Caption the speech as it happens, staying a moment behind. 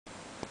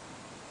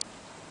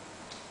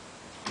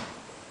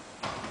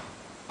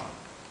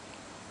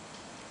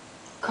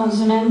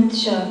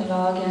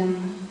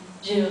Konsumentköplagen,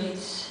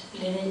 Eiríks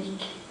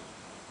lyrik.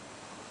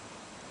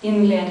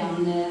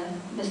 Inledande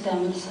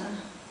bestämmelser.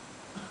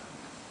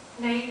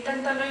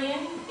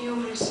 Neytendalögin,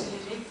 Eiríks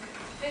lyrik,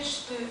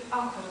 fyrstu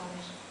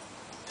ákvarðanir.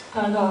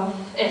 Paragraf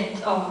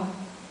 1a.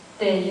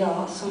 Det är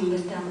jag som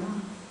bestämmer.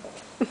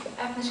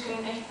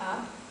 Efnisgrein 1a.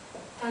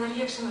 Það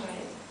ég sem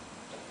ræð.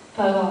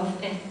 Paragraf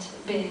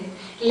 1b.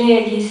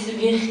 Legis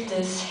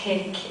virtus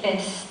hec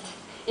est.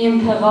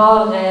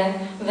 Imperare,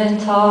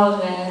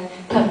 vetare,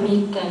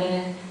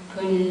 permittere,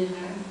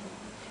 punire.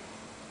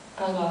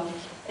 Paragraf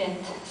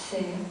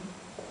 1c.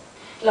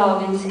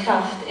 Lagens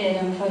kraft är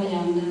den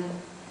följande: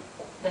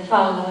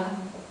 befalla,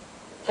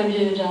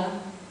 förbjuda,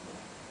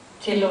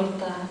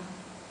 tillåta,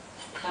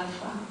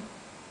 straffa.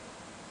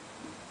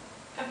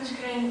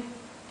 Efnisgrein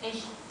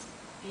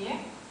 1b.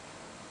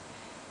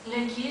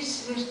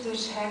 Legis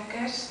virtus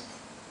hec est.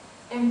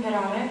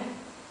 Imperare,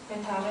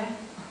 vetare,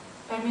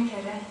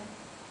 permittere,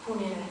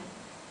 punire.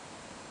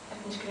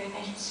 Efnisgrein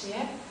 1c.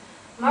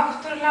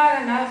 Máttur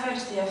laganna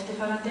felst í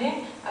eftirfarandi: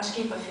 að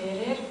skipa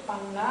fyrir,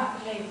 banna,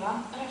 leyfa,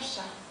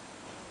 refsa.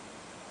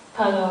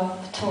 Paragraf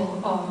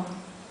 2a.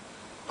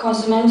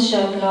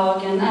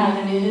 Konsumentköplagen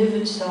är en i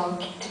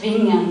huvudsak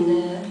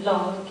tvingande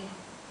lag.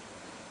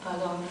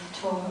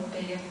 Paragraf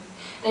 2b.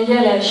 Den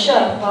gäller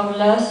köp av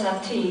lösa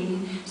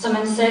ting som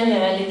en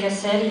säljare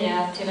lyckas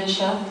sälja till en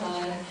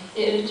köpare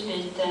i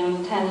utbyte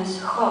mot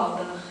hennes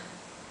schaber.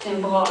 Det är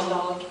en bra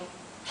lag,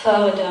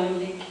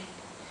 föredömlig.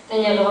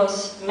 Den gäller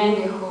oss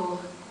människor.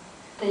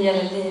 Den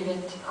gäller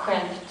livet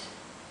självt.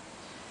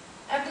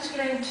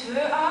 Efnisgrein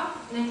 2a.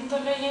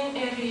 Neytendalögin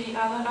í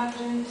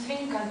aðalatriðum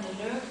þvingandi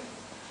lög.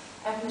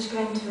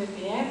 Efnisgrein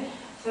 2b.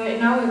 Þau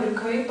ná yfir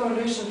kaup á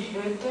lausum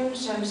hlutum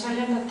sem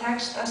seljanda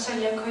tekst að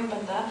selja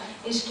kaupanda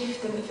í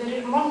skiptum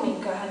fyrir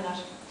málninga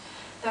hennar.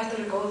 Þetta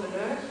eru góð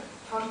lög,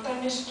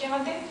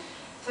 fordæmisgefandi.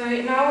 Þau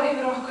ná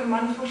yfir okkur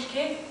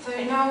mannfólki, þau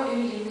ná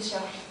yfir lífið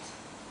sjálft.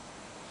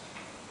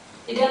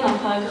 I denna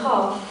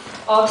paragraf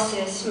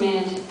avses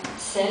med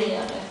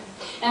säljare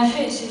en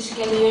fysisk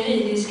eller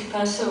juridisk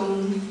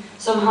person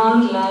som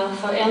handlar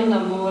för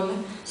ändamål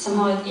som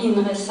har ett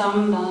inre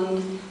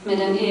samband med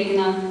den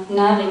egna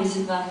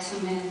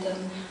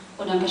näringsverksamheten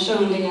och den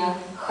personliga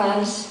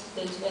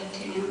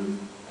själsutvecklingen.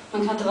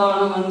 Man kan inte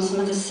vara någon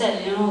som inte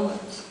säljer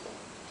något.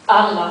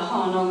 Alla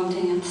har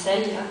någonting att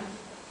sälja,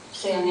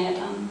 säger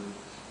nedan.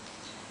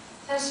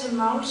 Þessi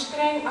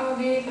málsgrein á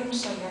við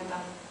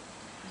seljandann.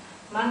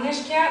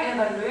 Manneskja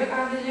eða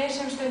lögaðili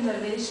sem stundar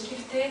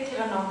viðskipti til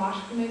að ná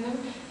markmiðum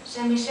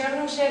sem í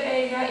sjálfum sér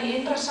eiga í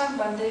innra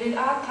sambandi við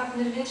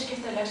athafnir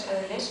viðskiptalegs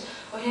eðlis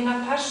og hina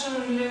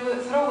persónulegu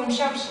þróun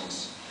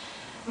sjálfsins.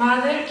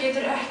 Maður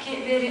getur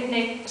ekki verið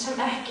neitt sem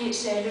ekki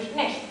selur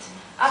neitt.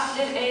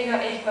 Allir eiga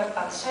eitthvað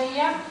að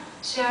selja,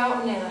 sjá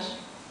neðar.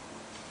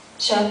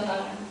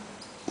 Köpare.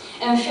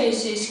 En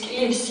fysisk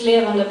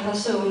livslevande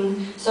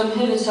person som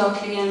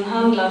huvudsakligen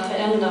handlar för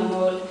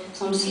ändamål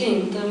som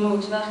slinter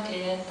mot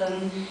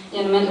verkligheten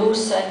genom en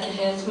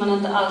osäkerhet man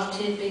inte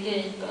alltid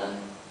begriper.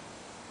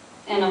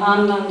 En av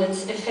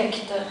handlandets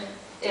effekter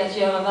är att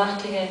göra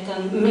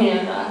verkligheten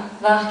mera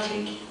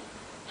verklig,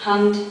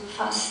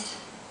 handfast.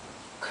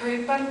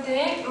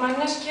 Kaupandi,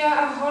 manneskja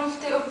af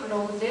holdi og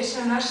blóði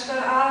sem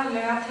verslar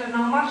aðallega til að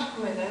ná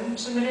markmiðum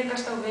sem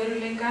rekast á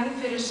veruleikann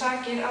fyrir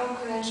sakir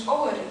ákveðins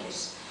óöryggis,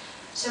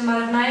 sem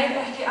maður nær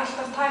ekki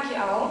alltaf taki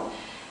á.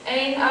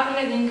 Ein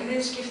afleiðing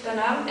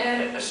viðskiptana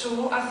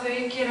svo að þau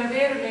gera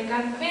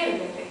veruleikann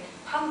verulegri,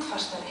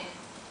 handfastari.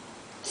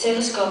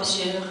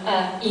 Sällskapsdjur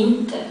är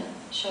inte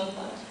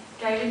köpare.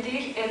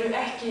 Gæludýr eru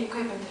ekki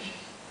kaupendur.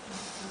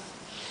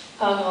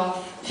 Paragraf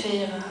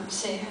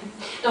 4c.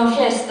 De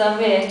flesta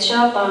vet,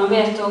 köparen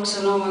vet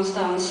också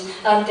någonstans,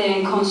 att det är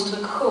en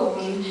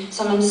konstruktion,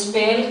 som en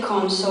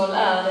spelkonsol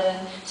är det,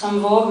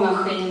 som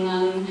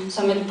vågmaskinen,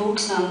 som ett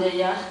boxande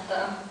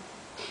hjärta.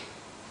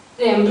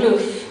 Det är en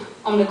bluff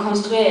om det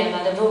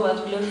konstruerade vore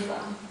att bluffa.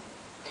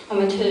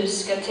 Om ett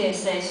hus ska te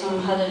sig som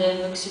hade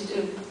det vuxit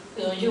upp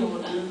ur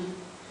jorden.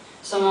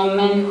 Som om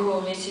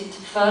människor i sitt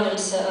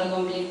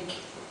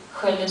födelseögonblick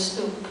sköljdes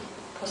upp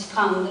på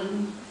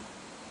stranden.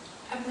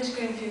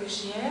 Efnisgrein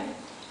 4c.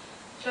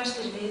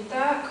 Flestir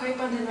vita,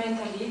 kaupandinn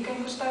veit líka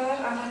einhvers staðar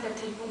að þetta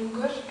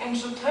tilbúningur,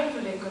 eins og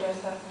tölvuleikur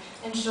það,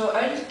 eins og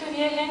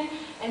ölduvélin,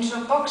 eins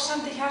og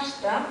boxandi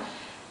hjarta.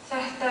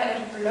 Þetta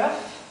bluff,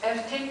 ef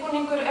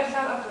tilbúningur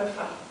það að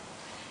bluffa.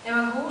 Ef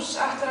að hús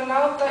ætlar að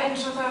láta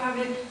eins og það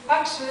hafi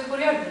vaxið upp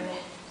úr jörðinni.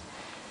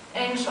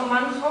 Eins og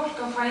mannfólk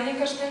á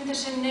fæðingarstundu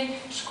sinni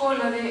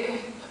skolaði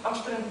upp á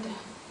ströndu.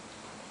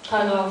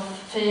 Paragraf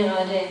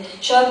 4d.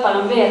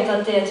 Köparen vet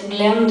att det är ett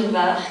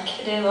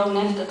bländverk, det är vad hon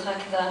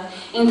eftertraktar.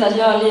 Inte att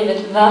göra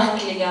livet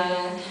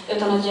verkligare,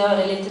 utan att göra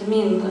det lite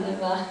mindre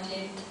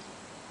verkligt.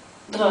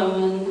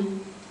 Drömmen,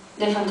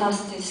 det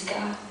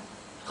fantastiska,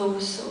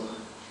 rosor.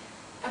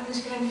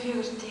 Efnisgrein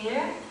 4d.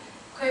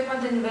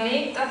 Kaupandinn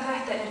veit að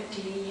þetta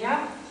glýja,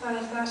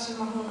 það sem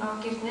hún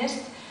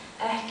ágirnist,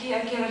 ekki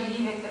að gera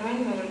lífið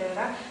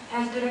raunverulegra,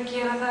 heldur að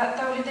gera það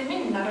dálítið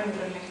minna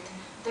raunverulegt.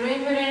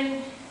 Draumurinn,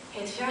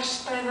 hið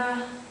fjarstæða,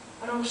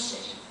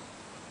 Rosor.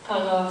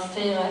 Paragraf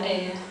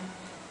 4e.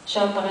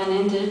 Köparen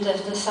är inte ute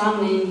efter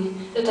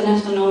sanning utan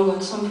efter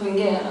något som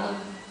fungerar.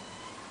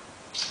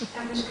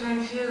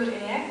 Efnisgrein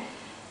 4e.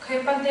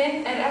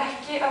 Kaupandinn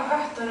ekki á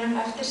höttunum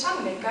eftir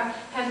sannleika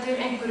heldur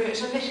einhverju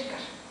som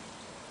virkar.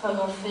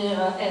 Paragraf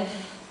 4f.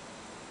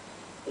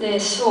 Det är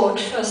svårt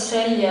för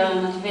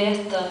säljaren att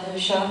veta hur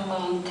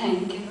köparen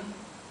tänker.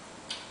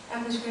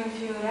 Efnisgrein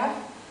 4f.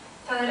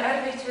 Það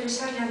erfitt fyrir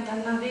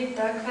seljandan að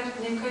vita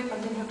hvernig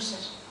kaupandinn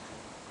hugsar.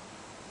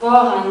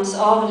 Varans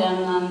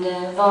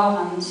avlämnande,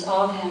 varans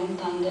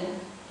avhämtande.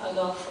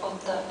 Paragraf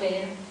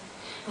 8b.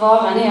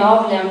 Varan är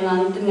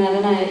avlämnad när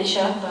den är i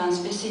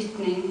köparens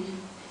besittning.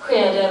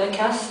 Sker det över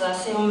kassa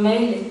ser om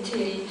möjligt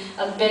till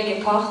att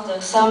bägge parter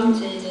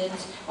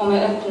samtidigt och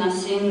med öppna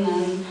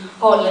sinnen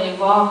håller i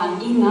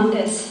varan innan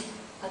dess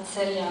att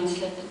säljaren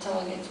släpper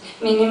taget.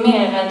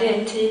 Minimera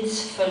det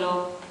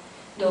tidsförlopp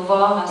då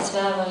vara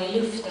svävar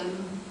i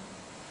luften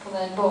på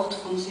väg bort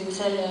från sin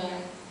säljare,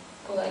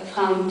 på väg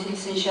fram till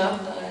sin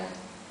köpare.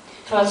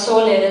 För att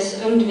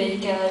således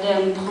undvika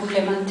den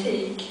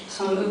problematik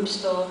som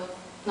uppstår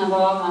när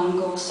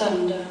varan går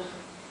sönder,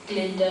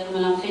 glider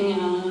mellan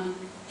fingrarna,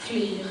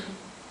 flyr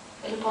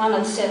eller på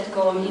annat sätt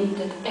går om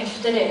intet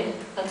efter det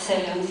att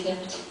säljaren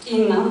släppt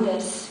innan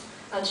dess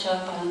att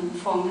köparen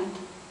fångat.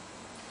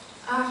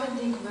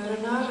 Afhending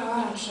vörunnar og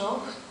varan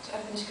sótt,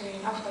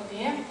 efnisgrein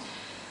 8b.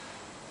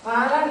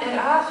 Varan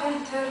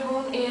afhent þegar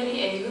hún í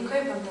eigu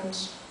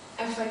kaupandans.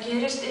 Ef það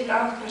gerist yfir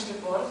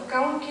afgreiðsluborð,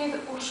 gangið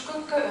úr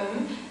skugga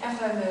ef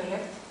það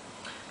mögulegt,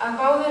 að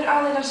báðir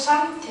aðilar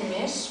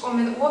samtímis og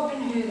með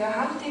opinn huga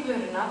haldi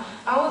vöruna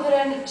áður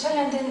en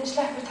seljandinn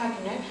sleppur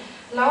takinu,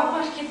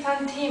 lágmarkið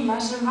þann tíma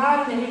sem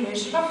varan í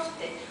lausu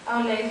lofti á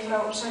leið frá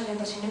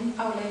seljanda sínum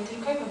á leið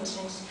til kaupanda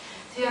síns.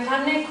 Því að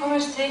þannig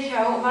komist þeir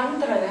hjá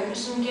vandræðum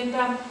sem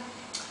geta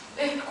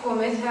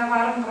uppkomið þegar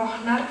varan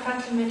brotnar,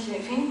 fellur milli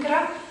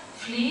fingra,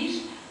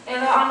 flýr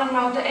eða á annan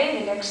máta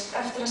eyðileggst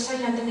eftir að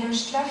seljandinn hefur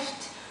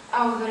sleppt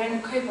áður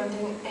en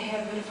kaupandinn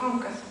hefur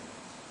fangað.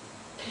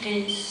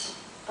 Pris,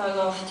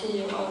 paragraf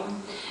 10a.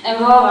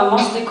 En vara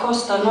måste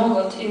kosta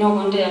något i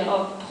någon del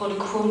av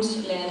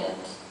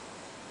produktionsledet.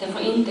 Den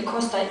får inte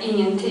kosta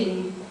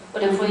ingenting och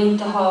den får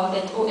inte ha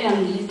ett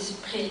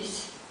oändligt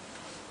pris.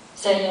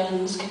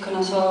 Säljaren ska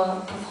kunna svara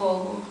på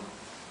frågor.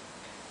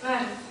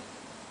 Verð,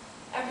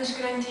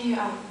 efnisgrein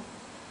 10a.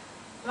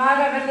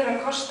 Vara verður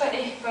að kosta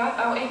eitthvað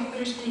á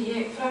einhverju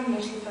stigi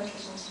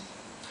framleiðsluferlisins.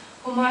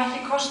 Hún má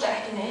ekki kosta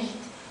ekki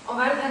neitt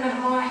og verð hennar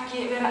má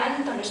ekki vera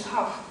endalaust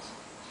hátt.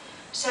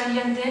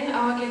 Seljandinn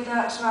á að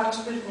geta svara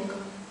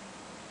spurningum.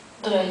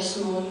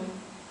 Dröjsmål,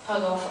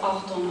 paragraf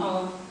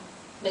 18a.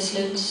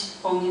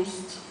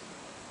 Beslutsångest,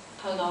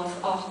 paragraf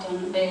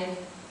 18b.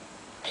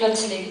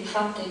 Plötslig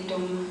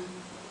fattigdom,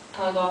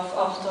 paragraf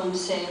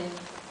 18c.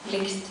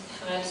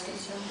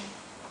 Blixtförälskelse.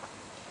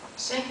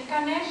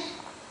 Seinkanir,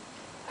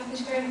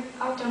 efnisgrein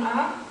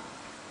 18a.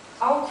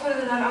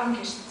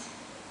 Ákvörðunarangist,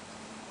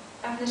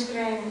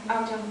 efnisgrein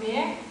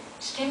 18b.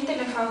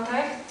 Skyndileg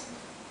fátækt,